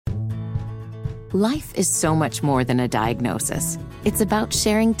Life is so much more than a diagnosis. It's about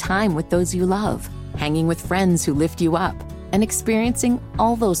sharing time with those you love, hanging with friends who lift you up, and experiencing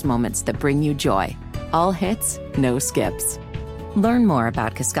all those moments that bring you joy. All hits, no skips. Learn more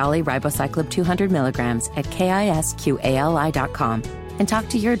about Kisqali Ribociclib 200 milligrams at KISQALI.com and talk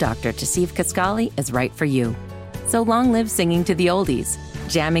to your doctor to see if Kisqali is right for you. So long live singing to the oldies,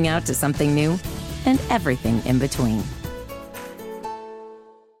 jamming out to something new, and everything in between.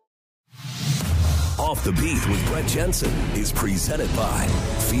 Off the Beat with Brett Jensen is presented by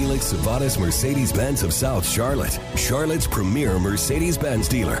Felix Savadas Mercedes-Benz of South Charlotte, Charlotte's premier Mercedes-Benz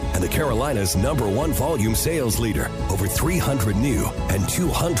dealer and the Carolinas' #1 volume sales leader. Over 300 new and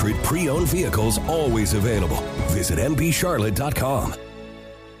 200 pre-owned vehicles always available. Visit mbcharlotte.com.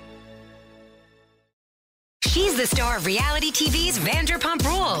 She's the star of reality TV's Vanderpump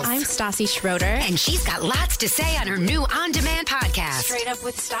Rules. I'm Stassi Schroeder. And she's got lots to say on her new on-demand podcast. Straight Up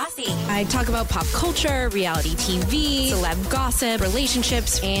with Stassi. I talk about pop culture, reality TV, celeb gossip,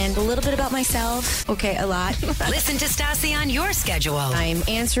 relationships, and a little bit about myself. Okay, a lot. Listen to Stassi on your schedule. I'm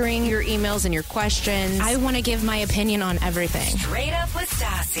answering your emails and your questions. I want to give my opinion on everything. Straight Up with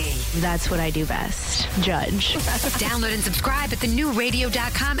Stassi. That's what I do best. Judge. Download and subscribe at the new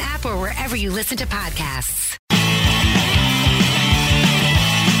radio.com app or wherever you listen to podcasts.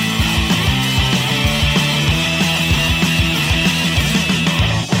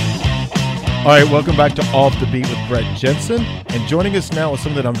 All right, welcome back to Off the Beat with Brett Jensen. And joining us now is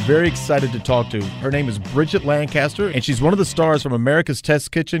someone that I'm very excited to talk to. Her name is Bridget Lancaster, and she's one of the stars from America's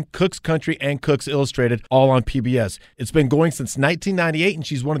Test Kitchen, Cook's Country, and Cooks Illustrated, all on PBS. It's been going since 1998, and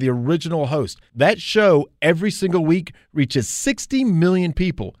she's one of the original hosts. That show, every single week, reaches 60 million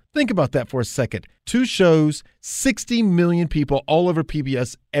people. Think about that for a second. 2 shows, 60 million people all over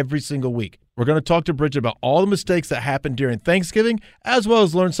PBS every single week. We're going to talk to Bridget about all the mistakes that happened during Thanksgiving, as well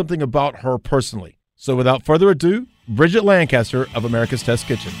as learn something about her personally. So without further ado, Bridget Lancaster of America's Test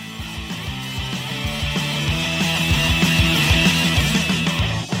Kitchen.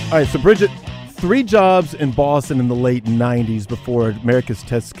 All right, so Bridget, 3 jobs in Boston in the late 90s before America's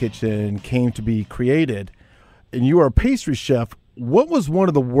Test Kitchen came to be created, and you are a pastry chef. What was one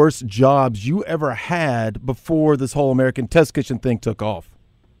of the worst jobs you ever had before this whole American Test Kitchen thing took off?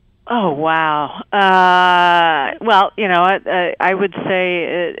 Oh, wow. Well, you know, I would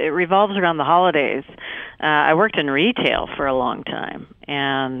say it revolves around the holidays. I worked in retail for a long time,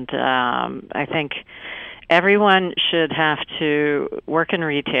 and I think everyone should have to work in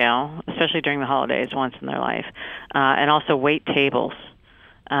retail, especially during the holidays, once in their life, and also wait tables.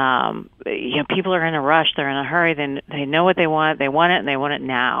 You know, people are in a rush. They're in a hurry. They know what they want. They want it, and they want it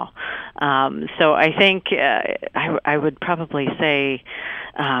now. So I think I would probably say,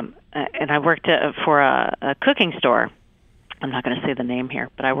 and I worked for a cooking store. I'm not going to say the name here,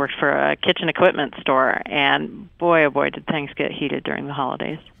 but I worked for a kitchen equipment store, and boy, oh boy, did things get heated during the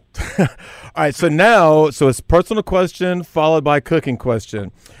holidays. All right, so it's personal question followed by cooking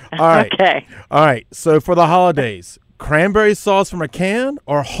question. All right. Okay. All right, so for the holidays, cranberry sauce from a can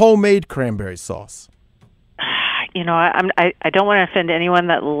or homemade cranberry sauce? You know, I don't want to offend anyone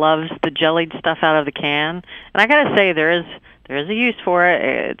that loves the jellied stuff out of the can, and I got to say there is a use for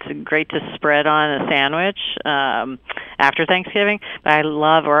it. It's great to spread on a sandwich after Thanksgiving. But I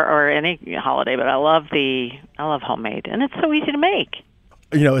love or any holiday, but I love homemade, and it's so easy to make.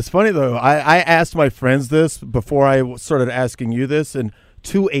 You know, it's funny though. I asked my friends this before I started asking you this, and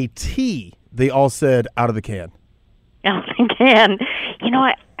to a T, they all said out of the can. Out of the can. You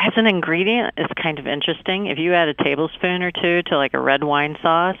know, as an ingredient, it's kind of interesting. If you add a tablespoon or two to like a red wine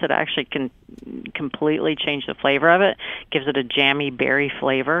sauce, it actually can completely change the flavor of it. Gives it a jammy berry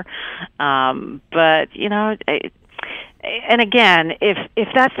flavor. But you know, and again, if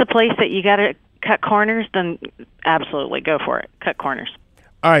that's the place that you got to cut corners, then absolutely go for it. Cut corners.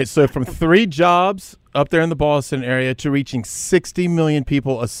 All right, so from 3 jobs up there in the Boston area to reaching 60 million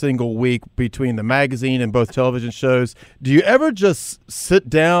people a single week between the magazine and both television shows, do you ever just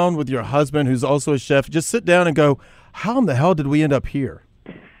sit down with your husband, who's also a chef, just sit down and go, how in the hell did we end up here?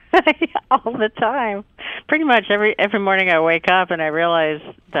 All the time. Pretty much every morning I wake up and I realize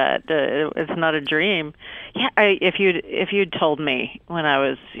that it's not a dream. Yeah, if you'd told me when I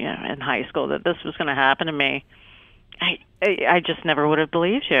was in high school that this was going to happen to me, I just never would have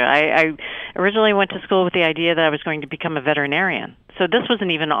believed you. I originally went to school with the idea that I was going to become a veterinarian. So this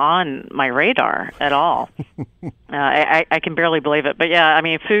wasn't even on my radar at all. I can barely believe it. But yeah, I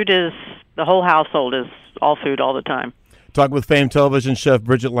mean, the whole household is all food all the time. Talking with famed television chef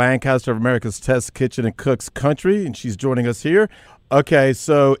Bridget Lancaster of America's Test Kitchen and Cook's Country, and she's joining us here. Okay,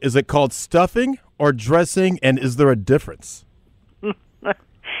 so is it called stuffing or dressing, and is there a difference?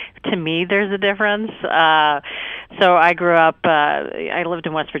 To to me, there's a difference. So I grew up, I lived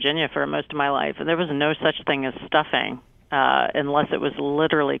in West Virginia for most of my life, and there was no such thing as stuffing unless it was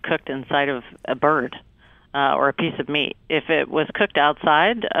literally cooked inside of a bird or a piece of meat. If it was cooked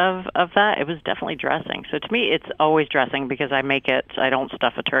outside of that, it was definitely dressing. So to me, it's always dressing because I make it. I don't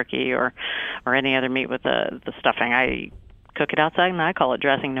stuff a turkey or any other meat with the stuffing. I cook it outside, and I call it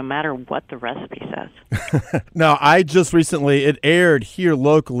dressing no matter what the recipe says. Now, I just recently, it aired here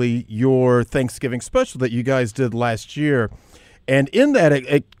locally, your Thanksgiving special that you guys did last year. And in that,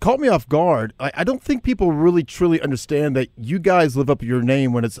 it caught me off guard. I don't think people really truly understand that you guys live up to your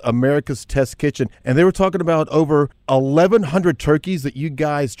name when it's America's Test Kitchen. And they were talking about over 1,100 turkeys that you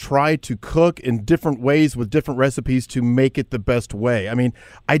guys try to cook in different ways with different recipes to make it the best way. I mean,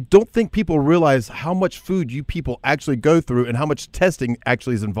 I don't think people realize how much food you people actually go through and how much testing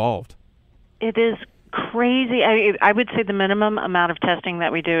actually is involved. It is crazy. I would say the minimum amount of testing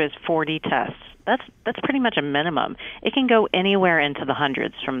that we do is 40 tests. That's pretty much a minimum. It can go anywhere into the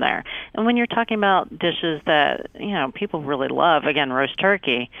hundreds from there. And when you're talking about dishes that, people really love, again, roast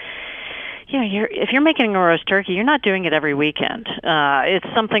turkey, if you're making a roast turkey, you're not doing it every weekend. It's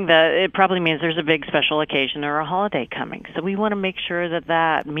something that it probably means there's a big special occasion or a holiday coming. So we want to make sure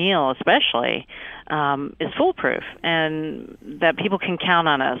that meal especially is foolproof and that people can count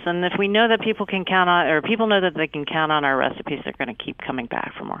on us. And if we know that people can count on, or people know that they can count on our recipes, they're going to keep coming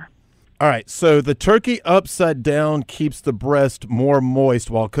back for more. All right, so the turkey upside down keeps the breast more moist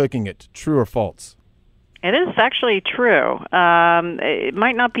while cooking it. True or false? It is actually true. It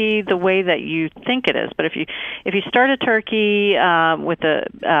might not be the way that you think it is, but if you start a turkey with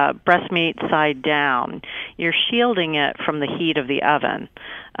the breast meat side down, you're shielding it from the heat of the oven,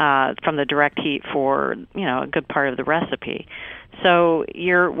 from the direct heat for a good part of the recipe. So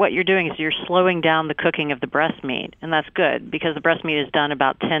what you're doing is you're slowing down the cooking of the breast meat, and that's good because the breast meat is done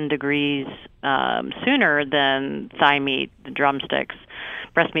about 10 degrees sooner than thigh meat, the drumsticks.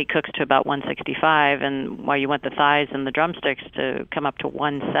 Breast meat cooks to about 165, and while you want the thighs and the drumsticks to come up to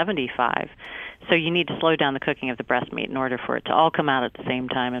 175. So you need to slow down the cooking of the breast meat in order for it to all come out at the same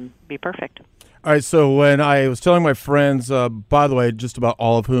time and be perfect. All right, so when I was telling my friends, by the way, just about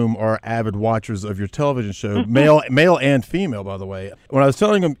all of whom are avid watchers of your television show, male and female, by the way, when I was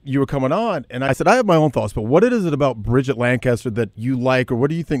telling them you were coming on, and I said, I have my own thoughts, but what is it about Bridget Lancaster that you like, or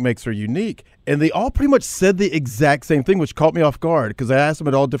what do you think makes her unique? And they all pretty much said the exact same thing, which caught me off guard, because I asked them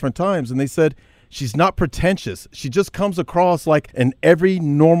at all different times, and they said, she's not pretentious. She just comes across like an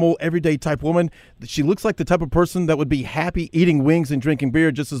everyday type woman. She looks like the type of person that would be happy eating wings and drinking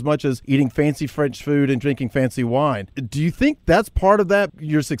beer just as much as eating fancy French food and drinking fancy wine. Do you think that's part of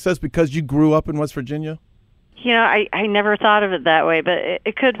your success because you grew up in West Virginia? I never thought of it that way, but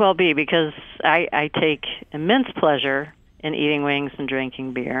it could well be because I take immense pleasure in eating wings and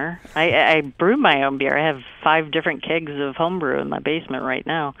drinking beer. I brew my own beer. I have 5 different kegs of homebrew in my basement right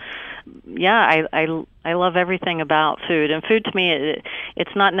now. Yeah, I love everything about food. And food to me,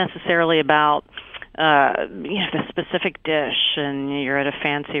 it's not necessarily about the specific dish and you're at a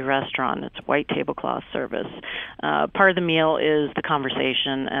fancy restaurant. It's white tablecloth service. Part of the meal is the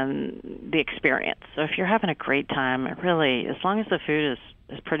conversation and the experience. So if you're having a great time, really, as long as the food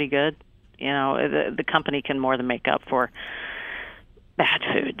is pretty good, the company can more than make up for bad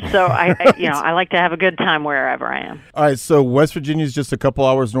food. So I like to have a good time wherever I am. All right, so West Virginia is just a couple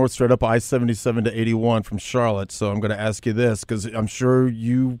hours north, straight up I-77 to 81 from Charlotte. So I'm going to ask you this because I'm sure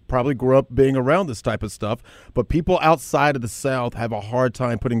you probably grew up being around this type of stuff, but people outside of the South have a hard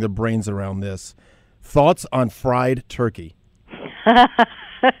time putting their brains around this. Thoughts on fried turkey?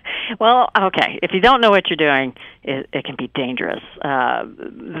 Well, okay. If you don't know what you're doing, it can be dangerous.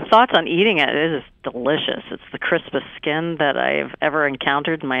 The thoughts on eating it is delicious. It's the crispest skin that I've ever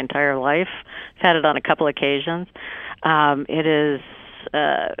encountered in my entire life. I've had it on a couple occasions. It is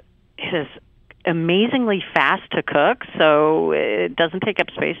amazingly fast to cook, so it doesn't take up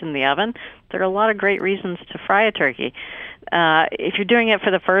space in the oven. There are a lot of great reasons to fry a turkey. If you're doing it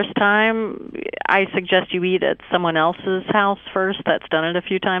for the first time, I suggest you eat at someone else's house first that's done it a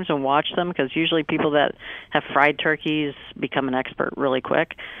few times and watch them, because usually people that have fried turkeys become an expert really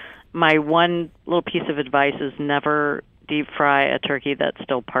quick. My one little piece of advice is never deep fry a turkey that's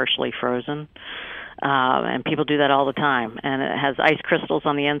still partially frozen. And people do that all the time. And it has ice crystals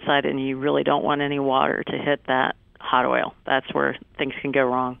on the inside, and you really don't want any water to hit that hot oil. That's where things can go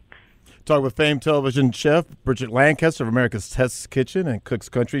wrong. Talk with famed television chef Bridget Lancaster of America's Test Kitchen and Cook's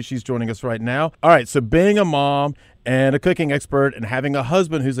Country. She's joining us right now. All right, so being a mom and a cooking expert and having a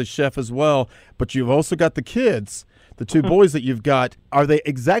husband who's a chef as well, but you've also got the kids, the 2 boys that you've got. Are they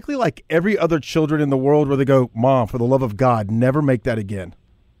exactly like every other children in the world where they go, Mom, for the love of God, never make that again?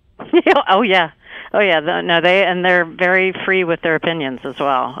 Oh yeah. No, they're very free with their opinions as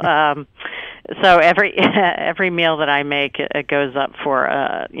well. So every meal that I make, it goes up for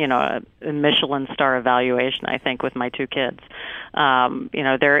a Michelin star evaluation. I think with my two kids, they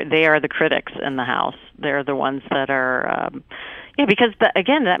are the critics in the house. They're the ones that are, because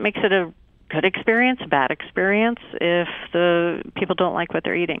again, that makes it a good experience, a bad experience if the people don't like what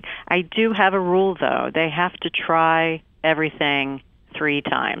they're eating. I do have a rule though; they have to try everything 3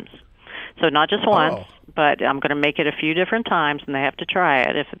 times. So not just once, but I'm going to make it a few different times, and they have to try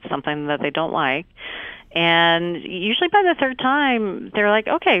it if it's something that they don't like. And usually by the 3rd time, they're like,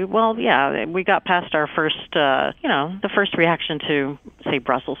 okay, well, yeah, we got past our first, the first reaction to, say,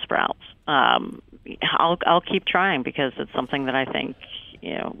 Brussels sprouts. I'll keep trying because it's something that I think,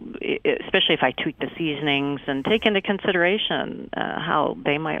 especially if I tweak the seasonings and take into consideration how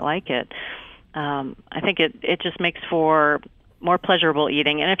they might like it. I think it just makes for more pleasurable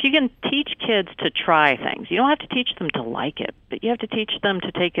eating. And if you can teach kids to try things, you don't have to teach them to like it, but you have to teach them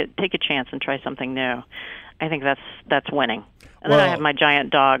to take a chance and try something new. I think that's winning. And then I have my giant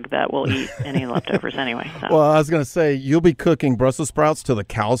dog that will eat any leftovers anyway. So. Well, I was going to say, you'll be cooking Brussels sprouts till the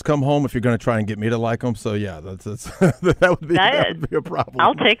cows come home if you're going to try and get me to like them. So, yeah, that would be a problem.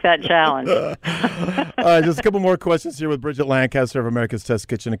 I'll take that challenge. All right, just a couple more questions here with Bridget Lancaster of America's Test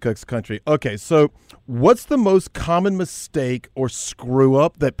Kitchen and Cooks Country. Okay, so what's the most common mistake or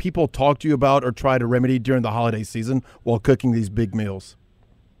screw-up that people talk to you about or try to remedy during the holiday season while cooking these big meals?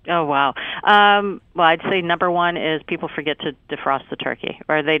 Oh, wow. Well, I'd say number one is people forget to defrost the turkey,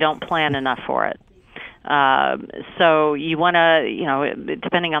 or they don't plan enough for it. So you want to,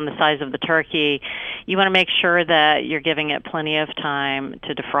 depending on the size of the turkey, you want to make sure that you're giving it plenty of time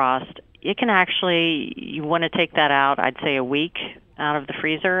to defrost. You want to take that out, I'd say a week out of the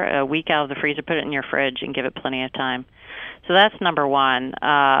freezer, put it in your fridge and give it plenty of time. So that's number one.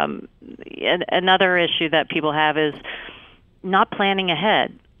 Another issue that people have is not planning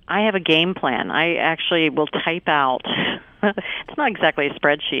ahead. I have a game plan. I actually will type out, it's not exactly a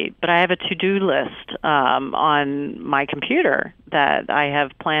spreadsheet, but I have a to-do list on my computer that I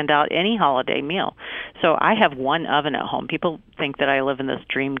have planned out any holiday meal. So I have one oven at home. People think that I live in this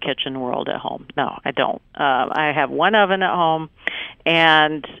dream kitchen world at home. No, I don't. I have one oven at home,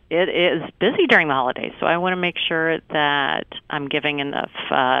 and it is busy during the holidays. So I want to make sure that I'm giving enough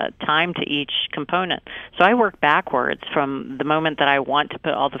time to each component. So I work backwards from the moment that I want to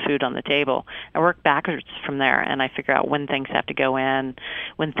put all the food on the table. I work backwards from there, and I figure out when things have to go in,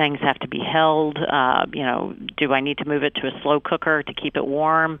 when things have to be held. Do I need to move it to a slow cooker to keep it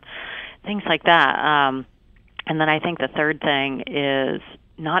warm? Things like that. And then I think the third thing is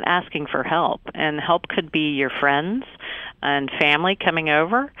not asking for help. And help could be your friends and family coming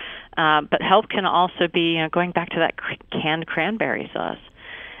over, but help can also be, going back to that canned cranberry sauce.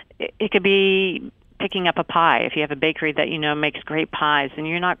 It could be picking up a pie. If you have a bakery that makes great pies and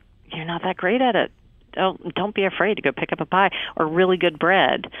you're not that great at it, don't be afraid to go pick up a pie or really good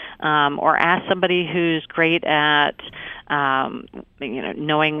bread, or ask somebody who's great at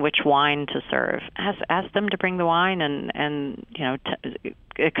knowing which wine to serve. Ask them to bring the wine and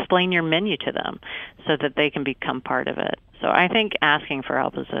explain your menu to them so that they can become part of it. So I think asking for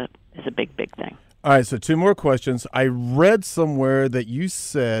help is a big thing. All right, so 2 more questions. I read somewhere that you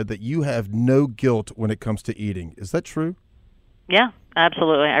said that you have no guilt when it comes to eating. Is that true? Yeah,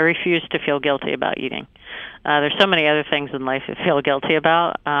 absolutely. I refuse to feel guilty about eating. There's so many other things in life to feel guilty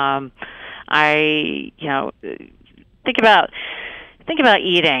about. Think about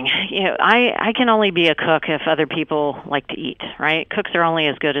eating. I can only be a cook if other people like to eat, right? Cooks are only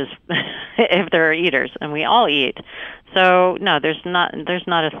as good as if they're eaters, and we all eat. So no, there's not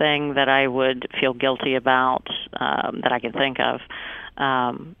a thing that I would feel guilty about that I can think of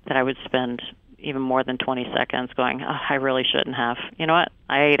that I would spend even more than 20 seconds going, oh, I really shouldn't have. You know what?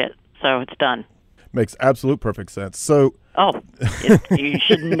 I ate it, so it's done. Makes absolute perfect sense. So, you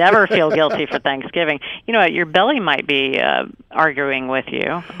should never feel guilty for Thanksgiving. You know what? Your belly might be arguing with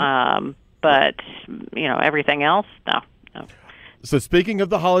you, but everything else, no. So speaking of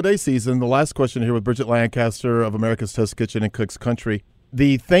the holiday season, the last question here with Bridget Lancaster of America's Test Kitchen and Cooks Country.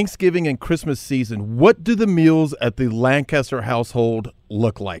 The Thanksgiving and Christmas season, what do the meals at the Lancaster household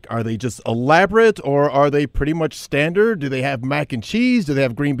look like? Are they just elaborate, or are they pretty much standard? Do they have mac and cheese? Do they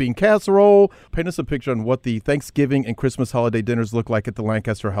have green bean casserole? Paint us a picture on what the Thanksgiving and Christmas holiday dinners look like at the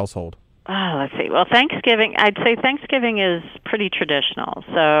Lancaster household. Let's see. Well, I'd say Thanksgiving is pretty traditional.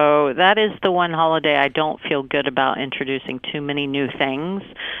 So that is the one holiday I don't feel good about introducing too many new things.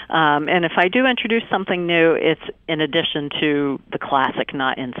 And if I do introduce something new, it's in addition to the classic,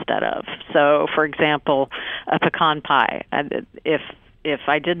 not instead of. So, for example, a pecan pie. If if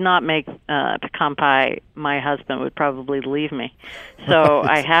I did not make pecan pie, my husband would probably leave me. So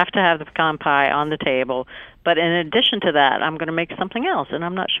I have to have the pecan pie on the table. But in addition to that, I'm going to make something else, and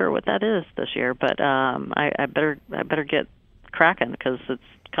I'm not sure what that is this year. But I better get cracking because it's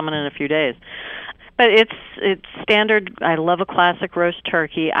coming in a few days. But it's standard. I love a classic roast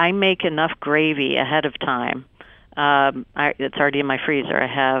turkey. I make enough gravy ahead of time. It's already in my freezer. I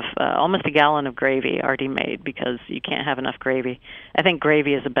have almost a gallon of gravy already made because you can't have enough gravy. I think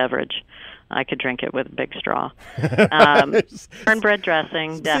gravy is a beverage. I could drink it with a big straw. Cornbread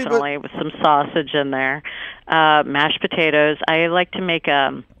dressing, definitely, with some sausage in there. Mashed potatoes. I like to make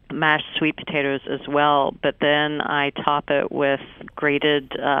mashed sweet potatoes as well, but then I top it with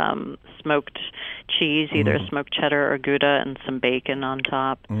grated smoked cheese, either smoked cheddar or Gouda, and some bacon on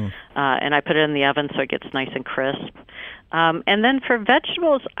top. And I put it in the oven so it gets nice and crisp. And then for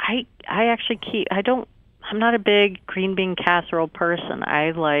vegetables, I actually I'm not a big green bean casserole person.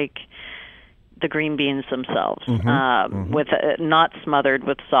 I like the green beans themselves, with not smothered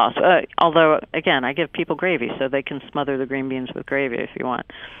with sauce. Although, again, I give people gravy, so they can smother the green beans with gravy if you want.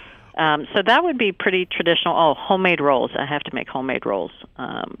 So that would be pretty traditional. Oh, homemade rolls. I have to make homemade rolls.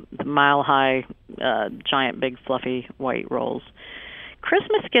 The mile-high, giant, big, fluffy white rolls.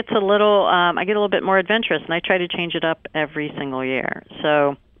 Christmas gets I get a little bit more adventurous, and I try to change it up every single year.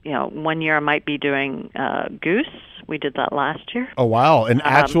 So, one year I might be doing goose. We did that last year. Oh, wow. An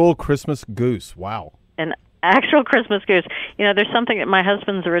actual Christmas goose. Wow. An actual Christmas goose. There's something that my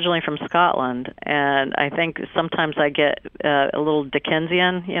husband's originally from Scotland, and I think sometimes I get a little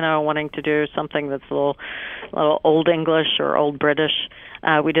Dickensian, wanting to do something that's a little Old English or Old British.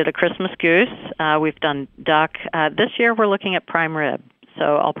 We did a Christmas goose. We've done duck. This year we're looking at prime rib.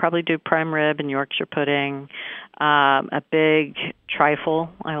 So I'll probably do prime rib and Yorkshire pudding, a big trifle.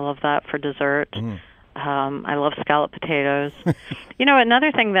 I love that for dessert. I love scalloped potatoes.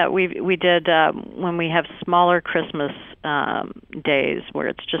 Another thing that we did when we have smaller Christmas days where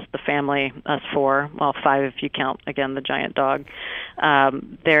it's just the family, us four, well, five if you count, again, the giant dog. I've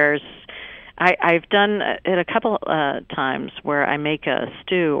done it a couple times where I make a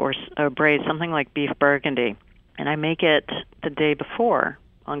stew or a braise, something like beef burgundy, and I make it the day before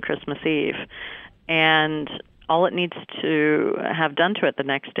on Christmas Eve. And all it needs to have done to it the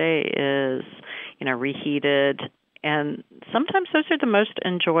next day is reheated, and sometimes those are the most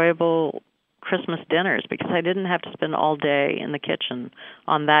enjoyable Christmas dinners because I didn't have to spend all day in the kitchen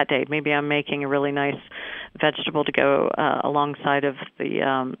on that day. Maybe I'm making a really nice vegetable to go alongside of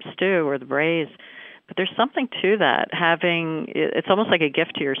the stew or the braise, but there's something to that. It's almost like a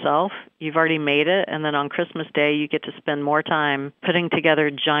gift to yourself. You've already made it, and then on Christmas Day you get to spend more time putting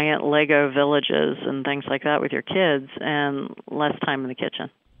together giant Lego villages and things like that with your kids and less time in the kitchen.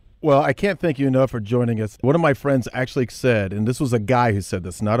 Well, I can't thank you enough for joining us. One of my friends actually said, and this was a guy who said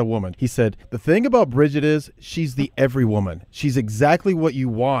this, not a woman. He said, the thing about Bridget is she's the every woman. She's exactly what you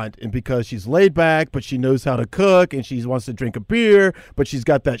want. And because she's laid back, but she knows how to cook and she wants to drink a beer, but she's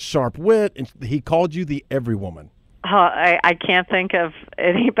got that sharp wit. And he called you the every woman. I can't think of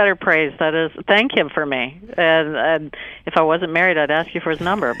any better praise. That is, thank him for me. And if I wasn't married, I'd ask you for his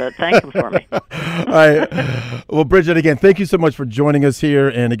number, but thank him for me. All right. Well, Bridget, again, thank you so much for joining us here.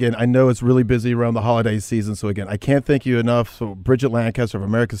 And again, I know it's really busy around the holiday season. So again, I can't thank you enough. So Bridget Lancaster of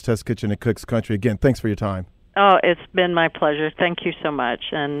America's Test Kitchen and Cooks Country. Again, thanks for your time. Oh, it's been my pleasure. Thank you so much.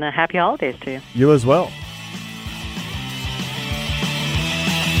 And happy holidays to you. You as well.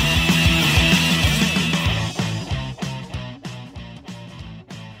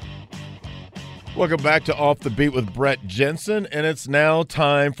 Welcome back to Off the Beat with Brett Jensen, and it's now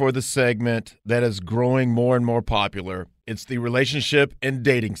time for the segment that is growing more and more popular. It's the relationship and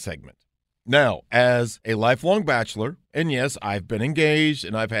dating segment. Now, as a lifelong bachelor, and yes, I've been engaged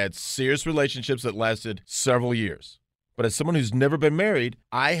and I've had serious relationships that lasted several years. But as someone who's never been married,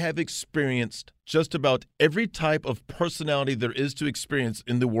 I have experienced just about every type of personality there is to experience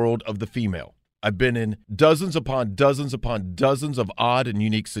in the world of the female. I've been in dozens upon dozens upon dozens of odd and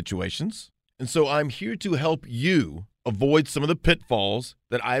unique situations. And so I'm here to help you avoid some of the pitfalls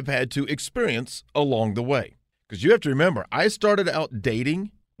that I've had to experience along the way. Because you have to remember, I started out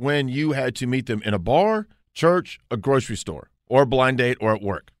dating when you had to meet them in a bar, church, a grocery store, or a blind date, or at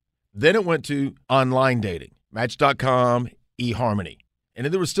work. Then it went to online dating, Match.com, eHarmony. And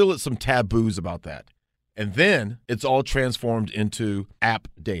then there were still some taboos about that. And then it's all transformed into app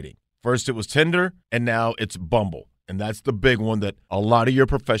dating. First it was Tinder, and now it's Bumble. And that's the big one that a lot of your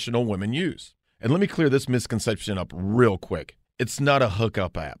professional women use. And let me clear this misconception up real quick. It's not a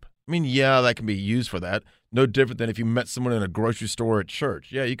hookup app. I mean, yeah, that can be used for that. No different than if you met someone in a grocery store or at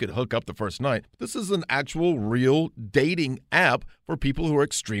church. Yeah, you could hook up the first night. This is an actual real dating app for people who are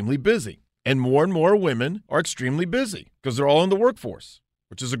extremely busy. And more women are extremely busy because they're all in the workforce,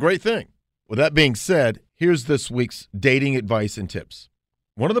 which is a great thing. With that being said, here's this week's dating advice and tips.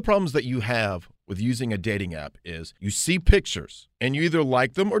 One of the problems that you have with using a dating app is you see pictures and you either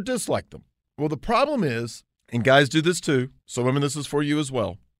like them or dislike them. Well, the problem is, and guys do this too, so women, this is for you as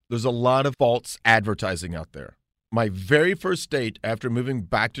well, there's a lot of false advertising out there. My very first date after moving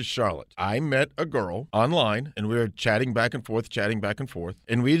back to Charlotte, I met a girl online, and we were chatting back and forth,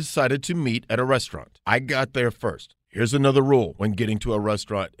 and we decided to meet at a restaurant. I got there first. Here's another rule when getting to a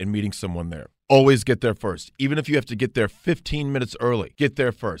restaurant and meeting someone there. Always get there first. Even if you have to get there 15 minutes early, get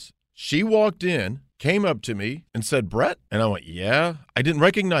there first. She walked in, came up to me, and said, "Brett?" And I went, "Yeah." I didn't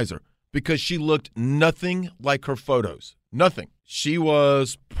recognize her because she looked nothing like her photos. Nothing. She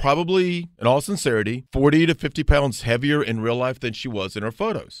was probably, in all sincerity, 40 to 50 pounds heavier in real life than she was in her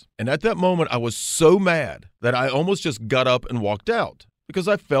photos. And at that moment, I was so mad that I almost just got up and walked out because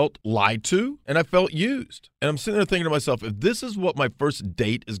I felt lied to and I felt used. And I'm sitting there thinking to myself, if this is what my first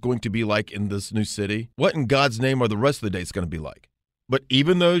date is going to be like in this new city, what in God's name are the rest of the dates going to be like? But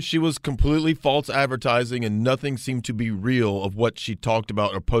even though she was completely false advertising and nothing seemed to be real of what she talked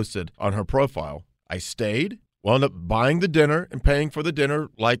about or posted on her profile, I stayed. Wound up buying the dinner and paying for the dinner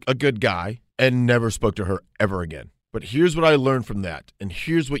like a good guy and never spoke to her ever again. But here's what I learned from that, and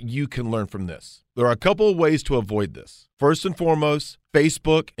here's what you can learn from this. There are a couple of ways to avoid this. First and foremost,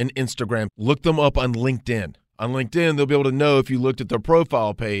 Facebook and Instagram. Look them up on LinkedIn. On LinkedIn, they'll be able to know if you looked at their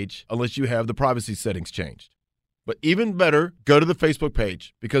profile page unless you have the privacy settings changed. But even better, go to the Facebook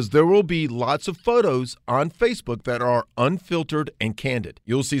page because there will be lots of photos on Facebook that are unfiltered and candid.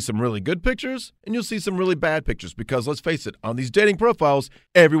 You'll see some really good pictures and you'll see some really bad pictures because let's face it, on these dating profiles,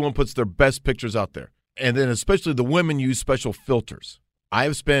 everyone puts their best pictures out there. And then especially the women use special filters. I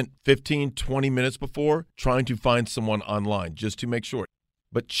have spent 15, 20 minutes before trying to find someone online just to make sure.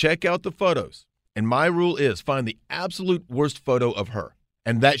 But check out the photos. And my rule is find the absolute worst photo of her.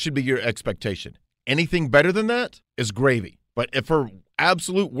 And that should be your expectation. Anything better than that is gravy. But if her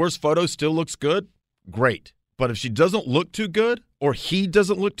absolute worst photo still looks good, great. But if she doesn't look too good or he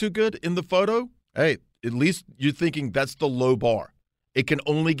doesn't look too good in the photo, hey, at least you're thinking that's the low bar. It can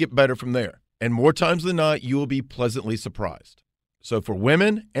only get better from there. And more times than not, you will be pleasantly surprised. So for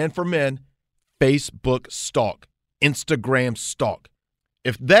women and for men, Facebook stalk, Instagram stalk.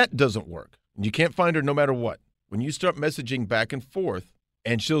 If that doesn't work, and you can't find her no matter what, when you start messaging back and forth,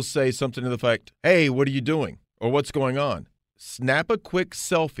 and she'll say something to the effect, "Hey, what are you doing?" or "What's going on?" Snap a quick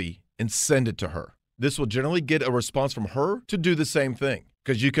selfie and send it to her. This will generally get a response from her to do the same thing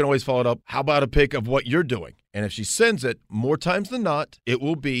because you can always follow it up. How about a pic of what you're doing? And if she sends it, more times than not, it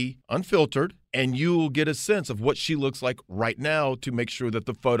will be unfiltered and you will get a sense of what she looks like right now to make sure that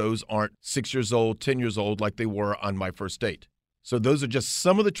the photos aren't 6 years old, 10 years old like they were on my first date. So those are just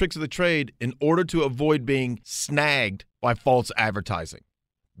some of the tricks of the trade in order to avoid being snagged by false advertising.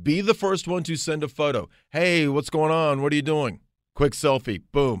 Be the first one to send a photo. "Hey, what's going on? What are you doing?" Quick selfie.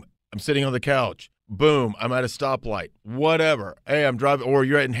 Boom. "I'm sitting on the couch." Boom. "I'm at a stoplight." Whatever. "Hey, I'm driving," or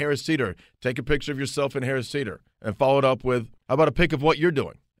 "You're in Harris Teeter." Take a picture of yourself in Harris Teeter and follow it up with, "How about a pic of what you're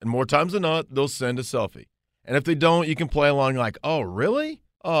doing?" And more times than not, they'll send a selfie. And if they don't, you can play along like, "Oh, really?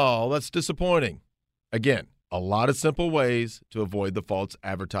 Oh, that's disappointing." Again, a lot of simple ways to avoid the false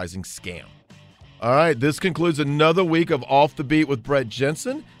advertising scam. All right, this concludes another week of Off the Beat with Brett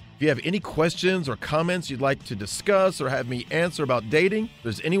Jensen. If you have any questions or comments you'd like to discuss or have me answer about dating, if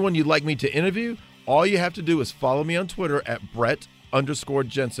there's anyone you'd like me to interview, all you have to do is follow me on Twitter at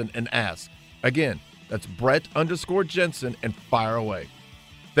Brett_Jensen and ask. Again, that's Brett_Jensen and fire away.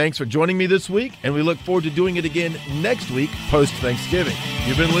 Thanks for joining me this week, and we look forward to doing it again next week post-Thanksgiving.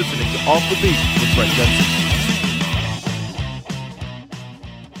 You've been listening to Off the Beat with Brett Jensen.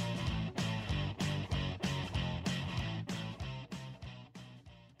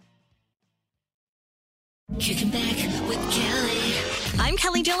 Kicking back with Kelly. I'm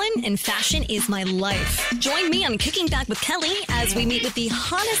Kelly Dillon, and fashion is my life. Join me on Kicking Back with Kelly as we meet with the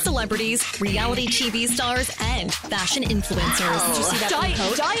hottest celebrities, reality TV stars, and fashion influencers. Did you see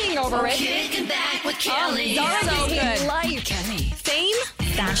that dying over it? Kicking back with Kelly. So good. Life. Kelly. Fame,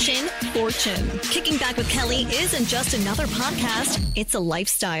 fashion, fortune. Kicking Back with Kelly isn't just another podcast, it's a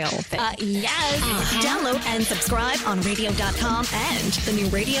lifestyle. Yes. Download and subscribe on radio.com and the new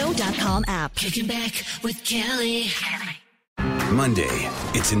radio.com app. Kicking back with Kelly. Monday,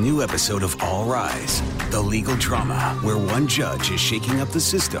 it's a new episode of All Rise. The legal drama where one judge is shaking up the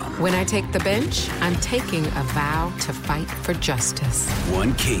system. When I take the bench, I'm taking a vow to fight for justice.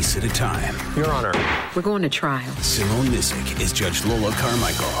 One case at a time. Your Honor. We're going to trial. Simone Missick is Judge Lola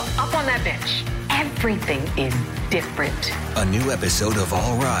Carmichael. Up on that bench. Everything is different. A new episode of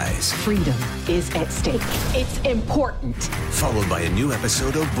All Rise. Freedom is at stake. It's important. Followed by a new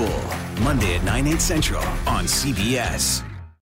episode of Bull. Monday at 9, 8 Central on CBS.